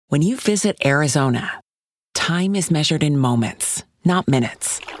When you visit Arizona, time is measured in moments, not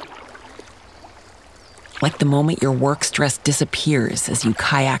minutes. Like the moment your work stress disappears as you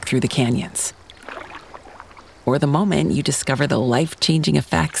kayak through the canyons. Or the moment you discover the life-changing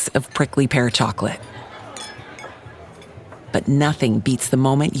effects of prickly pear chocolate. But nothing beats the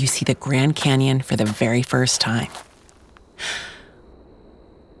moment you see the Grand Canyon for the very first time.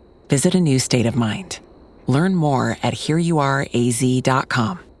 Visit a new state of mind. Learn more at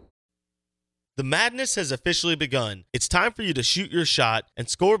hereyouareaz.com. The madness has officially begun. It's time for you to shoot your shot and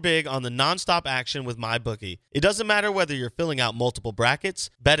score big on the nonstop action with MyBookie. It doesn't matter whether you're filling out multiple brackets,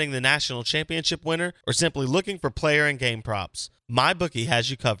 betting the national championship winner, or simply looking for player and game props. MyBookie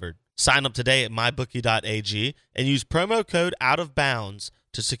has you covered. Sign up today at mybookie.ag and use promo code OUTOFBOUNDS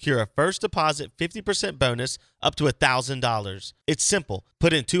to secure a first deposit 50% bonus up to $1,000. It's simple.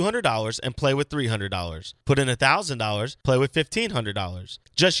 Put in $200 and play with $300. Put in $1,000, play with $1,500.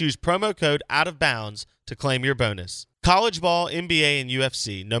 Just use promo code OUTOFBOUNDS to claim your bonus. College ball, NBA, and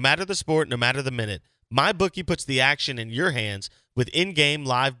UFC, no matter the sport, no matter the minute, MyBookie puts the action in your hands with in-game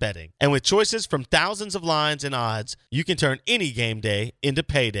live betting. And with choices from thousands of lines and odds, you can turn any game day into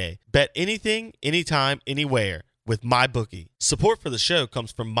payday. Bet anything, anytime, anywhere with MyBookie. Support for the show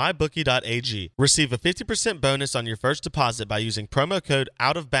comes from mybookie.ag. Receive a 50% bonus on your first deposit by using promo code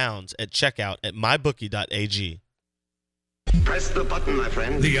OUTOFBOUNDS at checkout at mybookie.ag. Press the button, my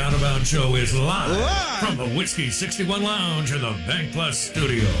friend. The Out of Bounds Show is live from the Whiskey 61 Lounge in the Bank Plus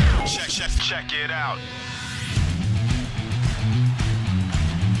studio. Check it out.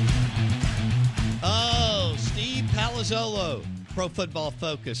 Oh, Steve Palazzolo, Pro Football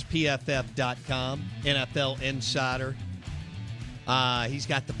Focus, PFF.com, NFL Insider. He's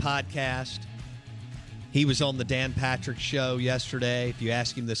got the podcast. He was on the Dan Patrick Show yesterday. If you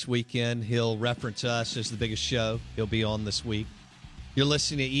ask him this weekend, he'll reference us as the biggest show. He'll be on this week. You're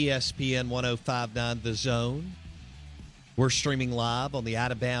listening to ESPN 105.9 The Zone. We're streaming live on the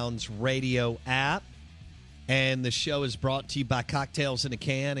Out of Bounds radio app. And the show is brought to you by Cocktails in a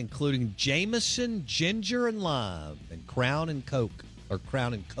Can, including Jameson, Ginger, and Lime, and Crown and Coke, or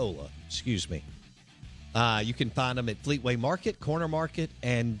Crown and Cola, excuse me. You can find them at Fleetway Market, Corner Market,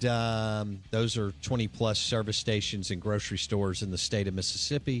 and those are 20-plus service stations and grocery stores in the state of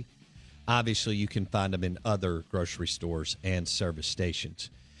Mississippi. Obviously, you can find them in other grocery stores and service stations.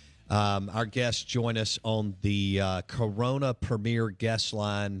 Our guests join us on the Corona Premier Guest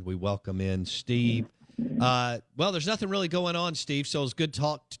Line. We welcome in Steve. Well, there's nothing really going on, Steve, so it's good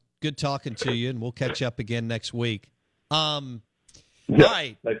talking to you, and we'll catch up again next week. All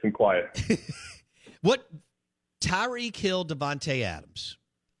right. Nice and quiet. What Tyreek Hill, Devontae Adams.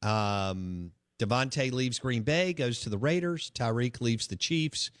 Devontae leaves Green Bay, goes to the Raiders. Tyreek leaves the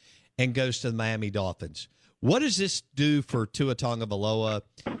Chiefs and goes to the Miami Dolphins. What does this do for Tua Tagovailoa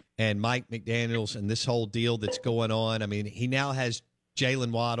and Mike McDaniels and this whole deal that's going on? I mean, he now has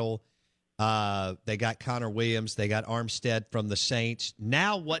Jalen Waddle. They got Connor Williams. They got Armstead from the Saints.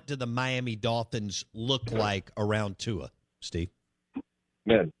 Now what do the Miami Dolphins look like around Tua, Steve?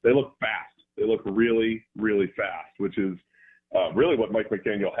 Man, they look fast. They look really, really fast, which is really what Mike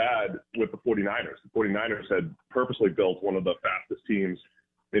McDaniel had with the 49ers. The 49ers had purposely built one of the fastest teams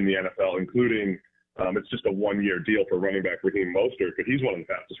in the NFL, including it's just a one-year deal for running back Raheem Mostert, but he's one of the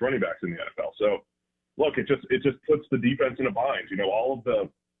fastest running backs in the NFL. So, look, it just puts the defense in a bind. You know, all of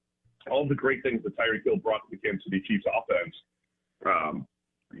the great things that Tyreek Hill brought to the Kansas City Chiefs offense,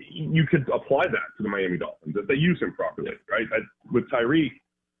 you could apply that to the Miami Dolphins if they use him properly, right? With Tyreek,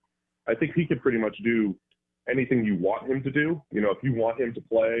 I think he could pretty much do anything you want him to do. You know, if you want him to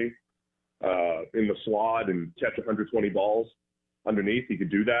play in the slot and catch 120 balls underneath, he could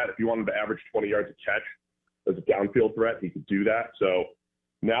do that. If you want him to average 20 yards a catch as a downfield threat, he could do that. So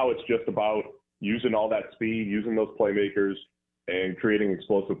now it's just about using all that speed, using those playmakers, and creating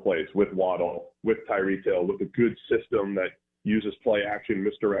explosive plays with Waddle, with Tyreek Hill, with a good system that uses play action,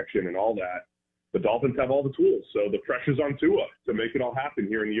 misdirection, and all that. The Dolphins have all the tools, so the pressure's on Tua to make it all happen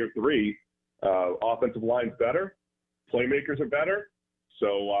here in year 3. Offensive line's better, playmakers are better,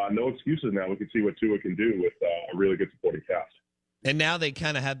 so no excuses now. We can see what Tua can do with a really good supporting cast. And now they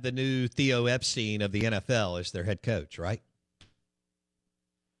kind of have the new Theo Epstein of the NFL as their head coach, right?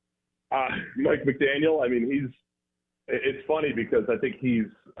 Mike McDaniel, I mean, it's funny because I think he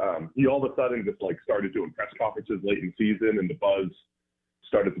all of a sudden just like started doing press conferences late in season and the buzz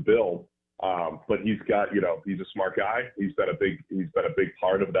started to build. But he's got, you know, he's a smart guy. He's been a big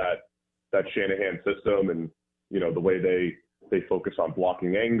part of that Shanahan system, and you know the way they focus on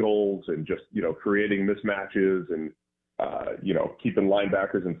blocking angles and just, you know, creating mismatches and you know, keeping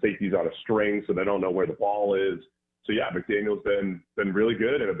linebackers and safeties on a string so they don't know where the ball is. So yeah, McDaniel's been really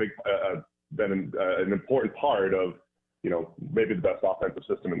good and a big been an important part of, maybe the best offensive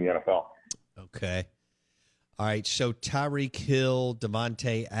system in the NFL. Okay. All right. So Tyreek Hill,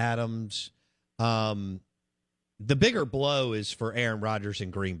 Davante Adams. The bigger blow is for Aaron Rodgers in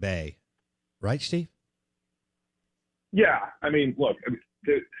Green Bay, right, Steve? Yeah. I mean, look,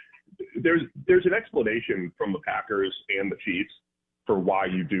 there's an explanation from the Packers and the Chiefs for why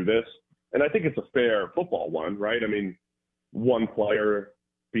you do this. And I think it's a fair football one, right? I mean, one player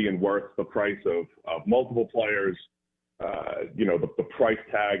being worth the price of multiple players, the price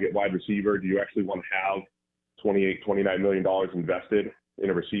tag at wide receiver. Do you actually want to have $28-29 million invested in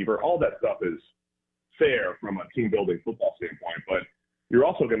a receiver? All that stuff is fair from a team-building football standpoint, but you're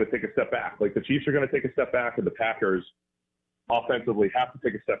also going to take a step back. Like the Chiefs are going to take a step back, and the Packers offensively have to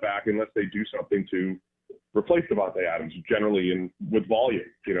take a step back unless they do something to replace Davante Adams, generally with volume.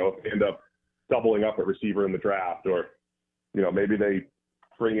 If they end up doubling up at receiver in the draft, or maybe they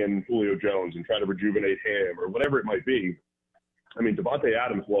bring in Julio Jones and try to rejuvenate him, or whatever it might be. I mean, Davante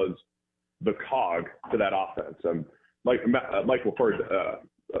Adams was the cog to that offense, and Mike LaFleur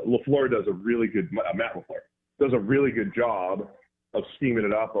does a really good Matt LaFleur does a really good job of scheming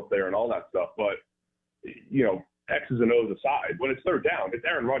it up there and all that stuff. But X's and O's aside, when it's third down, it's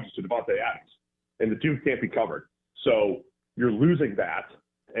Aaron Rodgers to Davante Adams, and the two can't be covered. So you're losing that.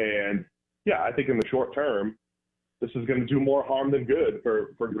 And yeah, I think in the short term, this is going to do more harm than good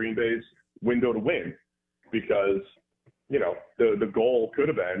for Green Bay's window to win, because the goal could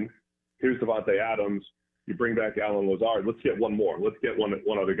have been, here's Davante Adams, you bring back Allen Lazard, let's get one more, let's get one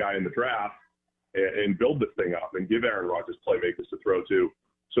other guy in the draft and build this thing up and give Aaron Rodgers playmakers to throw to,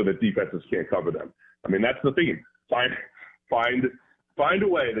 so that defenses can't cover them. I mean, that's the theme. Find a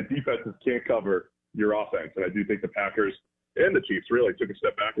way that defenses can't cover your offense. And I do think the Packers and the Chiefs really took a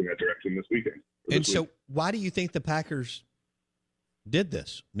step back in that direction this weekend. So why do you think the Packers did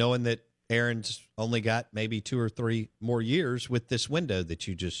this, knowing that Aaron's only got maybe 2 or 3 more years with this window that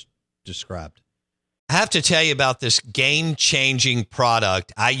you just described? I have to tell you about this game-changing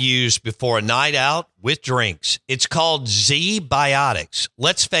product I use before a night out with drinks. It's called Z-Biotics.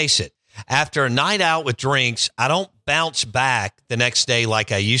 Let's face it, after a night out with drinks, I don't bounce back the next day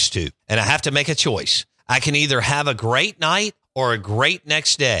like I used to, and I have to make a choice. I can either have a great night or a great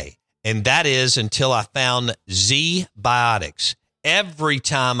next day, and that is until I found Z-Biotics. Every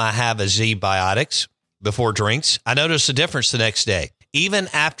time I have a Z-Biotics before drinks, I notice a difference the next day. Even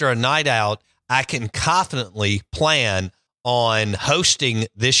after a night out, I can confidently plan on hosting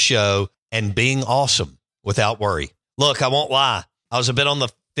this show and being awesome without worry. Look, I won't lie. I was a bit on the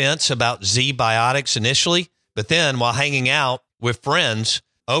fence about Z-Biotics initially, but then while hanging out with friends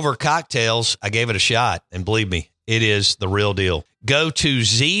over cocktails, I gave it a shot. And believe me, it is the real deal. Go to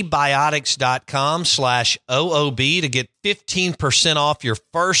zbiotics.com/OOB to get 15% off your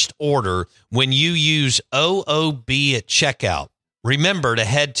first order when you use OOB at checkout. Remember to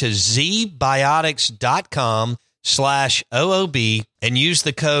head to zbiotics.com/OOB and use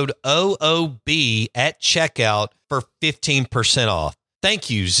the code OOB at checkout for 15% off.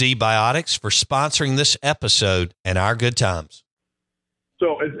 Thank you, Z-Biotics, for sponsoring this episode and our good times.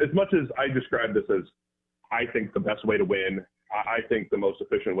 So as much as I describe this as, I think, the best way to win, I think the most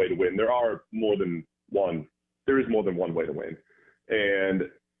efficient way to win, there is more than one way to win. And,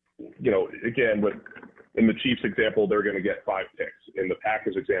 again, in the Chiefs example, they're going to get 5 picks. In the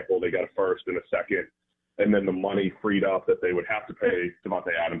Packers example, they got a first and a second, and then the money freed up that they would have to pay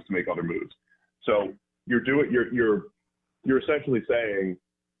Davante Adams to make other moves. So you're essentially saying,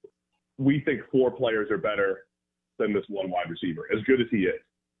 we think 4 players are better than this one wide receiver, as good as he is.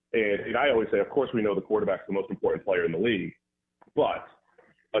 And I always say, of course, we know the quarterback's the most important player in the league, but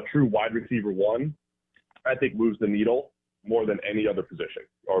a true wide receiver one, I think, moves the needle more than any other position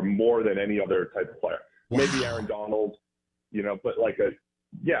or more than any other type of player. Wow. Maybe Aaron Donald, but like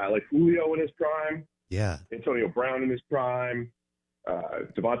Julio in his prime, Antonio Brown in his prime,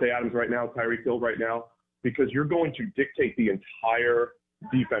 Davante Adams right now, Tyreek Hill right now, because you're going to dictate the entire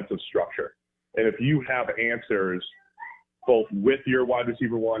defensive structure. And if you have answers both with your wide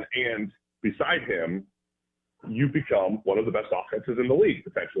receiver one and beside him, you become one of the best offenses in the league,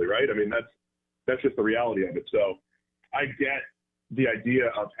 potentially, right? I mean, that's just the reality of it. So I get the idea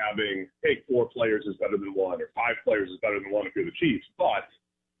of having, 4 players is better than 1 or 5 players is better than 1 if you're the Chiefs, but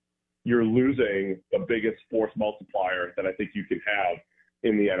you're losing the biggest force multiplier that I think you can have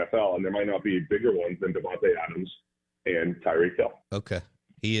in the NFL, and there might not be bigger ones than Davante Adams and Tyreek Hill. Okay.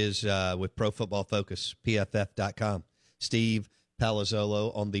 He is with Pro Football Focus, PFF.com. Steve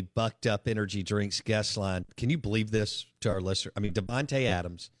Palazzolo on the Bucked Up Energy Drinks guest line. Can you believe this to our listener? I mean, Davante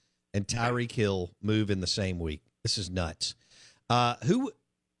Adams and Tyreek Hill move in the same week. This is nuts.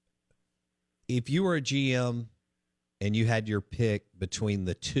 If you were a GM and you had your pick between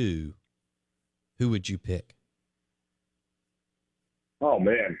the two, who would you pick? Oh,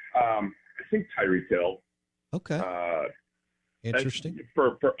 man. I think Tyreek Hill. Okay. Interesting.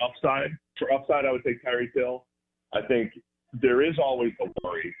 For upside, I would take Tyreek Hill. I think there is always the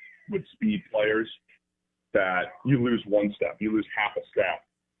worry with speed players that you lose one step, you lose half a step,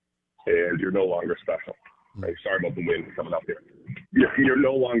 and you're no longer special. Right? Sorry about the wind coming up here. You're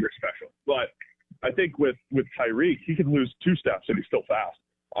no longer special. But I think with Tyreek, he could lose 2 steps and he's still fast.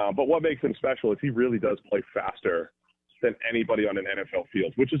 But what makes him special is he really does play faster than anybody on an NFL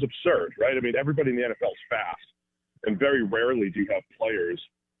field, which is absurd, right? I mean, everybody in the NFL is fast, and very rarely do you have players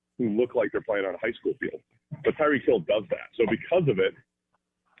who look like they're playing on a high school field. But Tyreek Hill does that. So because of it,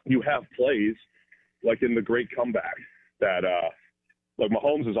 you have plays like in the great comeback that like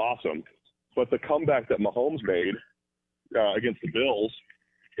Mahomes is awesome, but the comeback that Mahomes made against the Bills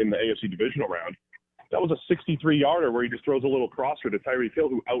in the AFC divisional round, that was a 63-yarder where he just throws a little crosser to Tyreek Hill,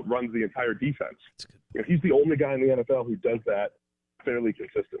 who outruns the entire defense. You know, he's the only guy in the NFL who does that fairly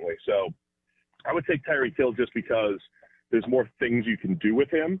consistently. So I would take Tyreek Hill just because there's more things you can do with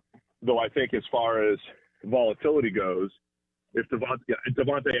him. Though I think as far as volatility goes, if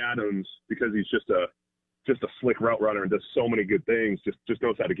Devontae Adams, because he's just a slick route runner and does so many good things, just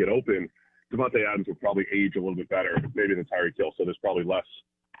knows how to get open, Devontae Adams would probably age a little bit better maybe than Tyreek Hill. So there's probably less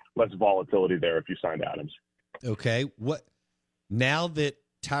volatility there if you signed Adams. Okay. What now that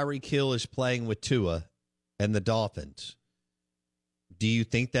Tyreek Hill is playing with Tua and the Dolphins, do you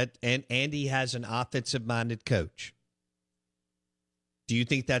think that and Andy has an offensive-minded coach? Do you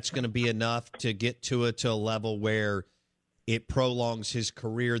think that's going to be enough to get Tua to a level where it prolongs his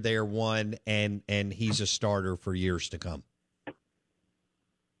career there, one, and he's a starter for years to come?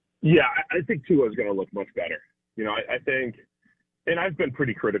 Yeah, I think Tua is going to look much better. You know, I think, and I've been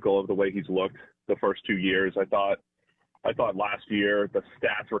pretty critical of the way he's looked the first 2 years. I thought last year the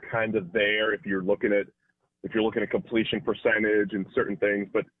stats were kind of there if you're looking at completion percentage and certain things,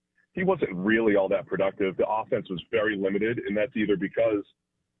 but he wasn't really all that productive. The offense was very limited, and that's either because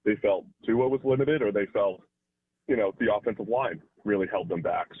they felt Tua was limited or they felt, you know, the offensive line really held them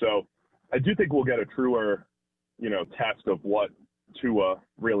back. So I do think we'll get a truer, you know, test of what Tua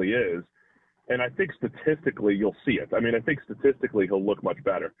really is. And I think statistically you'll see it. I mean, I think statistically he'll look much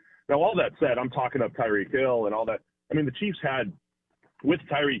better. Now, all that said, I'm talking up Tyreek Hill and all that. I mean, the Chiefs had, with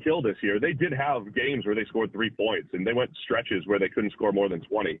Tyreek Hill this year, they did have games where they scored 3 points, and they went stretches where they couldn't score more than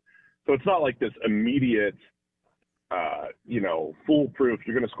 20. So it's not like this immediate, you know, foolproof,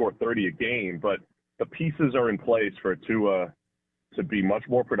 you're going to score 30 a game, but the pieces are in place for Tua to be much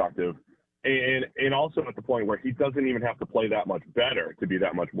more productive. And also at the point where he doesn't even have to play that much better to be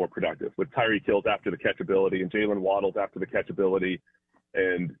that much more productive. With Tyreek Hill after the catchability and Jalen Waddle's after the catchability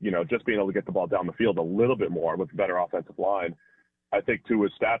and, you know, just being able to get the ball down the field a little bit more with a better offensive line, I think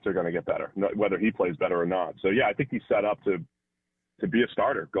Tua's stats are going to get better, whether he plays better or not. So, yeah, I think he's set up to be a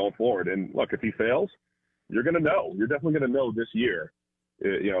starter going forward. And, look, if he fails, you're going to know. You're definitely going to know this year,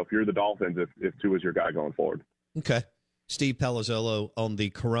 you know, if you're the Dolphins, if Tua's your guy going forward. Okay. Steve Palazzolo on the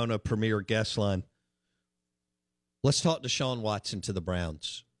Corona Premier Guest Line. Let's talk Deshaun Watson to the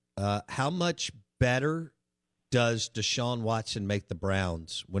Browns. How much better does Deshaun Watson make the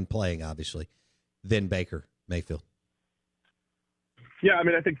Browns when playing, obviously, than Baker Mayfield? Yeah, I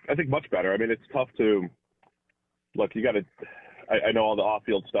mean, I think much better. I mean, it's tough to look. You got to. I know all the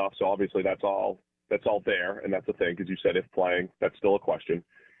off-field stuff, so obviously that's all there, and that's the thing. Because you said if playing, that's still a question.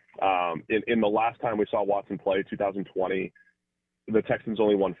 In the last time we saw Watson play, 2020, the Texans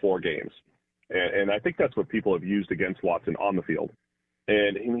only won 4 games. And I think that's what people have used against Watson on the field.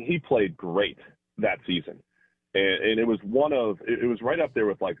 And he played great that season. And it was right up there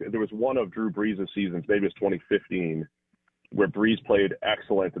with, like, there was one of Drew Brees' seasons, maybe it was 2015, where Brees played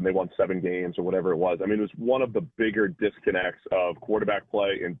excellent and they won 7 games or whatever it was. I mean, it was one of the bigger disconnects of quarterback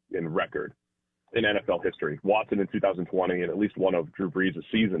play in record in NFL history. Watson in 2020 and at least one of Drew Brees'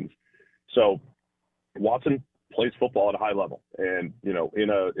 seasons. So Watson plays football at a high level and, you know,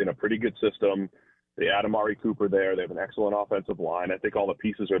 in a pretty good system. They add Amari Cooper there. They have an excellent offensive line. I think all the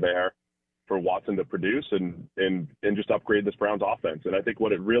pieces are there for Watson to produce and just upgrade this Browns offense. And I think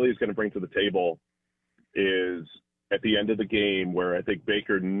what it really is going to bring to the table is at the end of the game where I think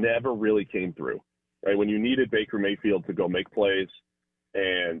Baker never really came through, right? When you needed Baker Mayfield to go make plays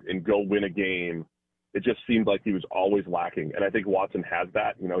and go win a game, it just seemed like he was always lacking. And I think Watson has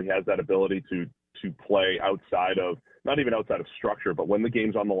that. You know, he has that ability to play outside of, not even outside of structure, but when the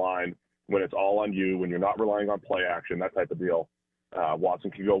game's on the line, when it's all on you, when you're not relying on play action, that type of deal,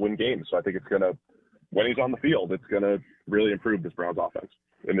 Watson can go win games. So I think it's going to when he's on the field, it's going to really improve this Browns offense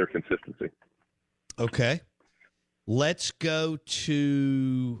and their consistency. Okay. Let's go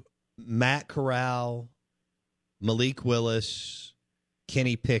to Matt Corral, Malik Willis,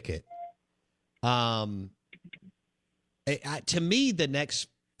 Kenny Pickett. To me, the next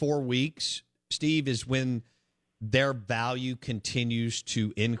 4 weeks, Steve, is when their value continues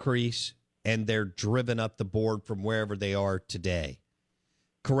to increase and they're driven up the board from wherever they are today.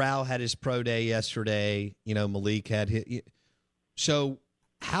 Corral had his pro day yesterday. Malik had his. So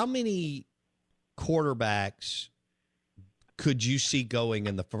how many quarterbacks could you see going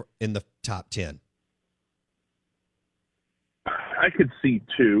in the top 10? I could see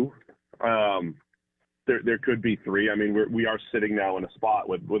 2. There could be 3. I mean, we are sitting now in a spot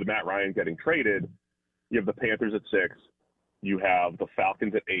with Matt Ryan getting traded. You have the Panthers at 6, you have the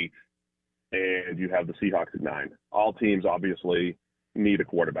Falcons at 8, and you have the Seahawks at 9. All teams obviously need a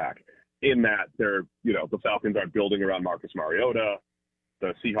quarterback. In that, the Falcons aren't building around Marcus Mariota,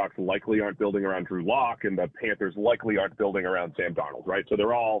 the Seahawks likely aren't building around Drew Lock, and the Panthers likely aren't building around Sam Darnold, right? So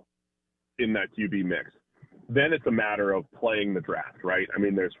they're all in that QB mix. Then it's a matter of playing the draft, right? I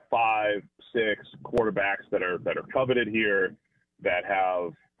mean, there's 5, 6 quarterbacks that are coveted here that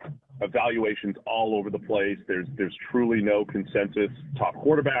have evaluations all over the place. There's truly no consensus top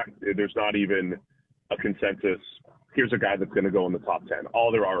quarterback. There's not even a consensus. Here's a guy that's going to go in the top 10.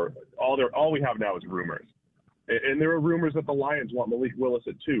 All we have now is rumors. And there are rumors that the Lions want Malik Willis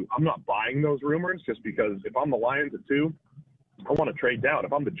at 2. I'm not buying those rumors just because if I'm the Lions at 2, I want to trade down.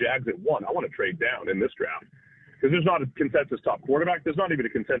 If I'm the Jags at 1, I want to trade down in this draft. Because there's not a consensus top quarterback. There's not even a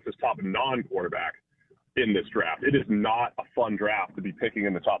consensus top non-quarterback in this draft. It is not a fun draft to be picking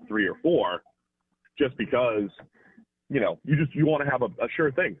in the top 3 or 4 just because, you want to have a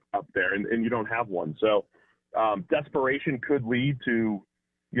sure thing up there and you don't have one. So desperation could lead to,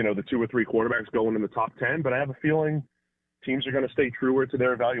 the 2 or 3 quarterbacks going in the top 10, but I have a feeling teams are going to stay truer to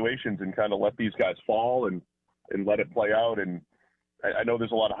their evaluations and kind of let these guys fall and let it play out. And I know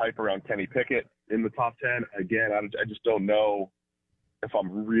there's a lot of hype around Kenny Pickett in the top 10. Again, I just don't know if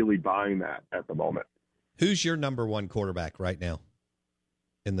I'm really buying that at the moment. Who's your number 1 quarterback right now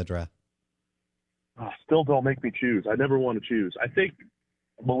in the draft? Still don't make me choose. I never want to choose. I think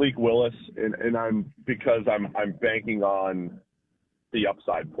Malik Willis, and I'm banking on the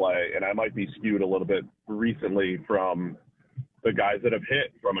upside play, and I might be skewed a little bit recently from the guys that have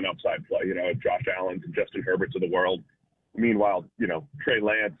hit from an upside play, Josh Allen and Justin Herberts of the world. Meanwhile, Trey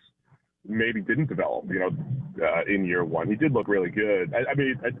Lance maybe didn't develop, in year 1. He did look really good.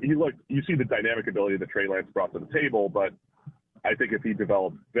 You see the dynamic ability that Trey Lance brought to the table, but I think if he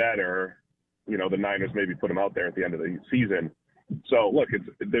developed better, the Niners maybe put him out there at the end of the season. So look,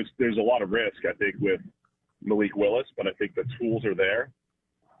 there's a lot of risk, I think, with Malik Willis, but I think the tools are there.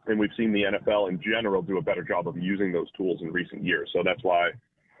 And we've seen the NFL in general do a better job of using those tools in recent years. So that's why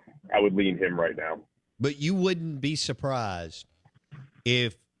I would lean him right now. But you wouldn't be surprised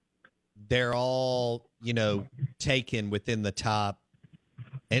if they're all, taken within the top.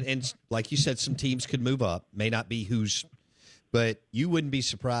 And like you said, some teams could move up. May not be but you wouldn't be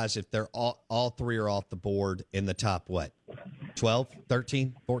surprised if they're all 3 are off the board in the top, 12,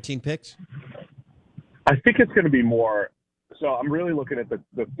 13, 14 picks? I think it's going to be more. So I'm really looking at the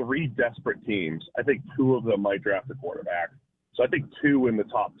 3 desperate teams. I think 2 of them might draft a quarterback. So I think 2 in the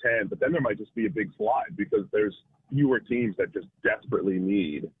top 10, but then there might just be a big slide because there's fewer teams that just desperately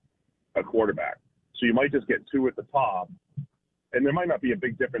need a quarterback. So you might just get 2 at the top, and there might not be a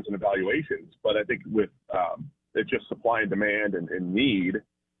big difference in evaluations, but I think with it's just supply and demand and need,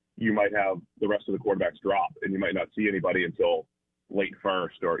 you might have the rest of the quarterbacks drop, and you might not see anybody until late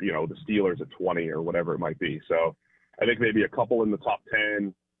first or, the Steelers at 20 or whatever it might be. So I think maybe a couple in the top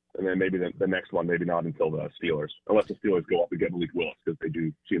 10, and then maybe the next one, maybe not until the Steelers, unless the Steelers go up and get Malik Willis because they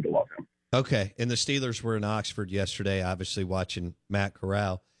do seem to love him. Okay, and the Steelers were in Oxford yesterday, obviously watching Matt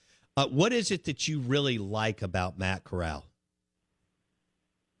Corral. What is it that you really like about Matt Corral?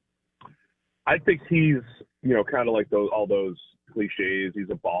 I think he's, kind of like all those cliches. He's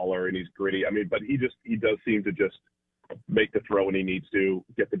a baller and he's gritty. But he does seem to just make the throw when he needs to,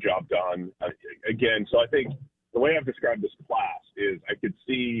 get the job done. Again, so I think the way I've described this class is I could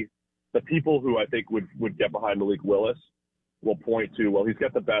see the people who I think would get behind Malik Willis will point to, well, he's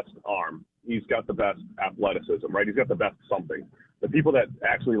got the best arm. He's got the best athleticism, right? He's got the best something. The people that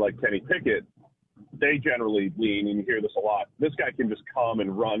actually like Kenny Pickett, they generally lean, and you hear this a lot, this guy can just come in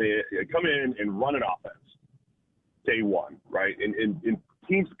and run an offense day one, right? And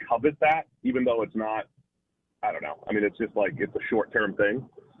teams covet that, even though it's not, I don't know. It's just like it's a short-term thing.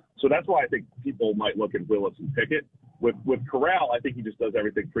 So that's why I think people might look at Willis and Pickett. With Corral, I think he just does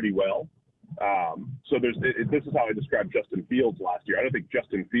everything pretty well. So this is how I described Justin Fields last year. I don't think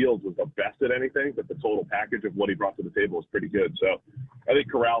Justin Fields was the best at anything, but the total package of what he brought to the table was pretty good. So I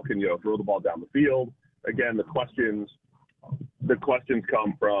think Corral can, throw the ball down the field. Again, the questions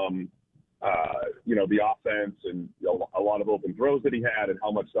come from, the offense and a lot of open throws that he had and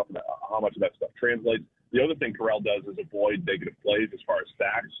how much of that stuff translates. The other thing Corral does is avoid negative plays as far as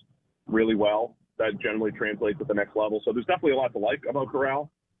sacks really well. That generally translates at the next level. So there's definitely a lot to like about Corral.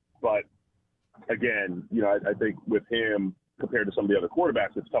 But again, I think with him compared to some of the other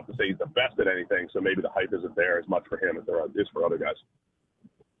quarterbacks, it's tough to say he's the best at anything. So maybe the hype isn't there as much for him as there is for other guys.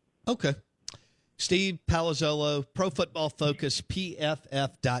 Okay. Steve Palazzolo, Pro Football Focus,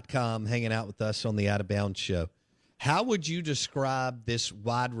 PFF.com, hanging out with us on the Out of Bounds show. How would you describe this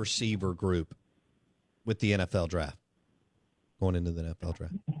wide receiver group with the NFL draft, going into the NFL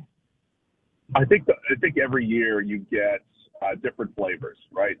draft? I think every year you get different flavors,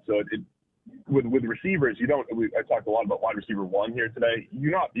 right? So with receivers, I talked a lot about wide receiver one here today. You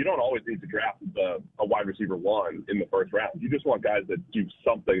don't always need to draft a wide receiver one in the first round. You just want guys that do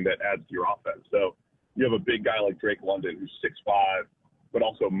something that adds to your offense. So you have a big guy like Drake London who's 6'5", but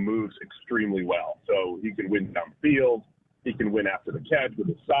also moves extremely well. So he can win downfield. He can win after the catch with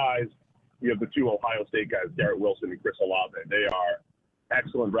his size. You have the two Ohio State guys, Garrett Wilson and Chris Olave. They are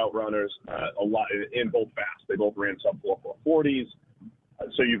excellent route runners, and both fast. They both ran sub 4.40s.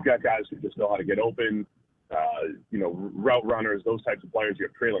 So you've got guys who just know how to get open, route runners, those types of players. You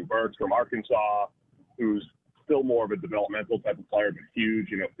have Traylon Burks from Arkansas, who's still more of a developmental type of player, but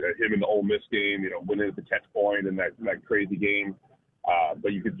huge. Him in the Ole Miss game, winning at the catch point in that crazy game.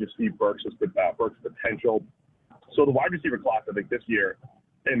 But you could just see Burks' potential. So the wide receiver class, I think this year,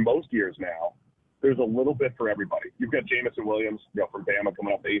 and most years now, there's a little bit for everybody. You've got Jameson Williams, from Bama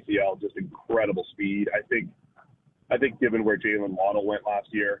coming off the ACL, just incredible speed. I think given where Jalen Waddle went last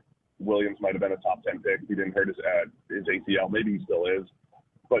year, Williams might have been a top 10 pick. He didn't hurt his ACL. Maybe he still is.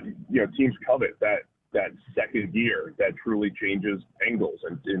 But, teams covet that second year that truly changes angles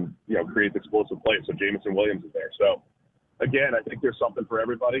and creates explosive plays. So Jameson Williams is there. So, again, I think there's something for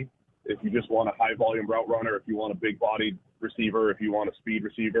everybody. If you just want a high-volume route runner, if you want a big-bodied receiver, if you want a speed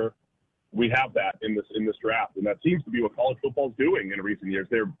receiver, we have that in this draft. And that seems to be what college football is doing in recent years.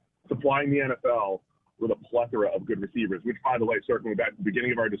 They're supplying the NFL with a plethora of good receivers, which, by the way, circling back to the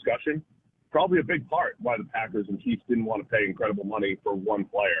beginning of our discussion, probably a big part why the Packers and Chiefs didn't want to pay incredible money for one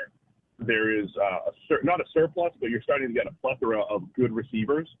player. There is not a surplus, but you're starting to get a plethora of good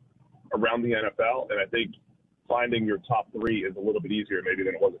receivers around the NFL, and I think finding your top three is a little bit easier maybe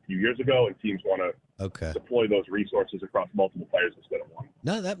than it was a few years ago, and teams want to deploy those resources across multiple players instead of one.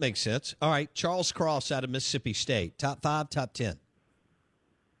 No, that makes sense. All right, Charles Cross out of Mississippi State, top 5, top 10.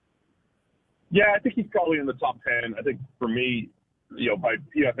 Yeah, I think he's probably in the top 10. I think for me, by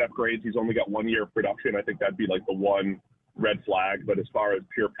PFF grades, he's only got 1 year of production. I think that'd be like the one red flag. But as far as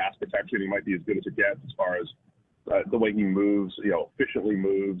pure pass protection, he might be as good as it gets as far as the way he moves, efficiently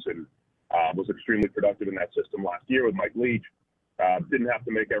moves, and was extremely productive in that system last year with Mike Leach. Didn't have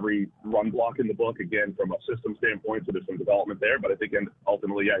to make every run block in the book, again, from a system standpoint, so there's some development there. But I think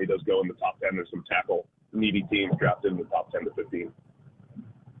ultimately, he does go in the top 10. There's some tackle-needy teams drafted in the top 10 to 15.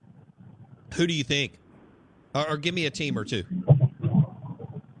 Who do you think? Or give me a team or two.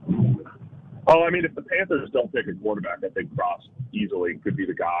 Oh, if the Panthers don't pick a quarterback, I think Cross easily could be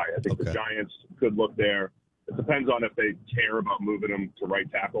the guy. I think the Giants could look there. It depends on if they care about moving him to right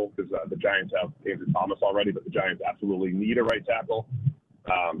tackle, because the Giants have Andrew Thomas already, but the Giants absolutely need a right tackle.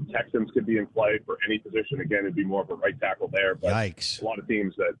 Texans could be in play for any position. Again, it'd be more of a right tackle there. But Yikes. A lot of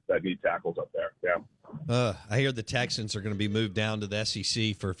teams that need tackles up there. Yeah. I hear the Texans are going to be moved down to the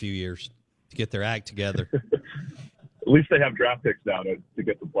SEC for a few years to get their act together. At least they have draft picks now to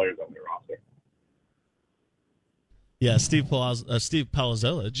get the players on their roster. Yeah, Steve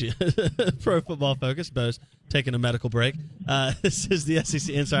Palazzolo, Pro Football Focus, Bo's taking a medical break. This is the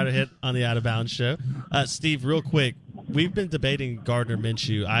SEC Insider Hit on the Out of Bounds show. Steve, real quick, we've been debating Gardner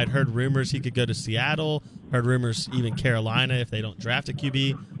Minshew. I'd heard rumors he could go to Seattle, heard rumors even Carolina, if they don't draft a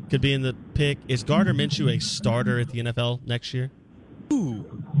QB, could be in the pick. Is Gardner Minshew a starter at the NFL next year? Ooh.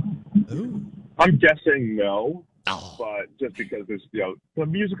 I'm guessing no. Oh. But just because there's, the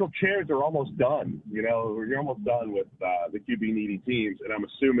musical chairs are almost done. You're almost done with the QB needy teams, and I'm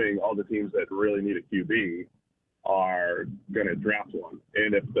assuming all the teams that really need a QB are going to draft one.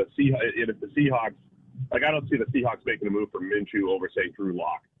 And if the Seahawks, I don't see the Seahawks making a move for Minshew over, say, Drew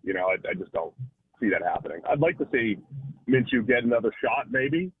Lock. I just don't see that happening. I'd like to see Minshew get another shot,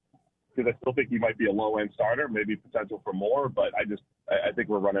 maybe, because I still think he might be a low-end starter, maybe potential for more, but I think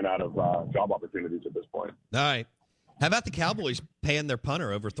we're running out of job opportunities at this point. All right. How about the Cowboys paying their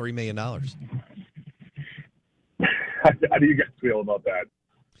punter over $3 million? How do you guys feel about that?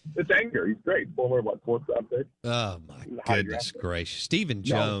 It's anger. He's great. Former, fourth round pick? Oh, my goodness gracious. Stephen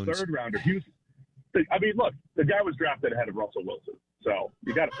Jones. No, third rounder. Look, the guy was drafted ahead of Russell Wilson, so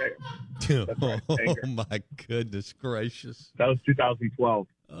you got to pay him. That's right. Oh, my goodness gracious. That was 2012.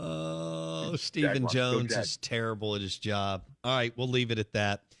 Oh, Stephen Jones is terrible at his job. All right, we'll leave it at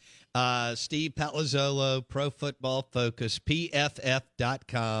that. Steve Palazzolo, Pro Football Focus,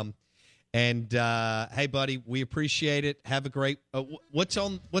 PFF.com. And, hey, buddy, we appreciate it. Have a great what's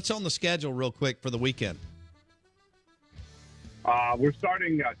on the schedule real quick for the weekend? We're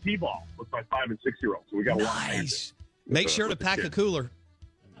starting T-ball with my 5- and 6-year-olds. So we got a lot of nice. Make sure to pack a cooler.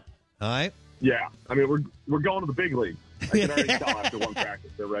 All right. Yeah. I mean, we're going to the big league. I can already tell after one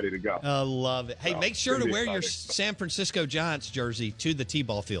practice they're ready to go. I love it. Hey, make sure to wear your San Francisco Giants jersey to the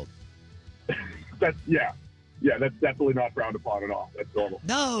T-ball field. Yeah, that's definitely not frowned upon at all. That's normal.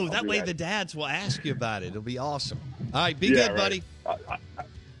 No, that way the dads will ask you about it. It'll be awesome. All right, be good, buddy.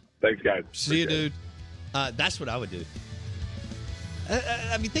 Thanks, guys. See you, dude. That's what I would do.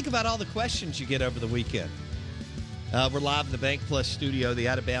 I mean, think about all the questions you get over the weekend. We're live in the Bank Plus studio. The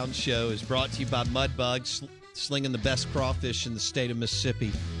Out of Bounds Show is brought to you by Mudbug, slinging the best crawfish in the state of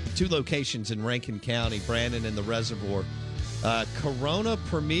Mississippi. 2 locations in Rankin County, Brandon and the Reservoir. Corona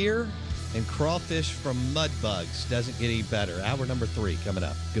Premier and crawfish from Mudbugs. Doesn't get any better. Hour number 3 coming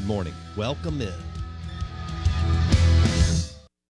up. Good morning. Welcome in.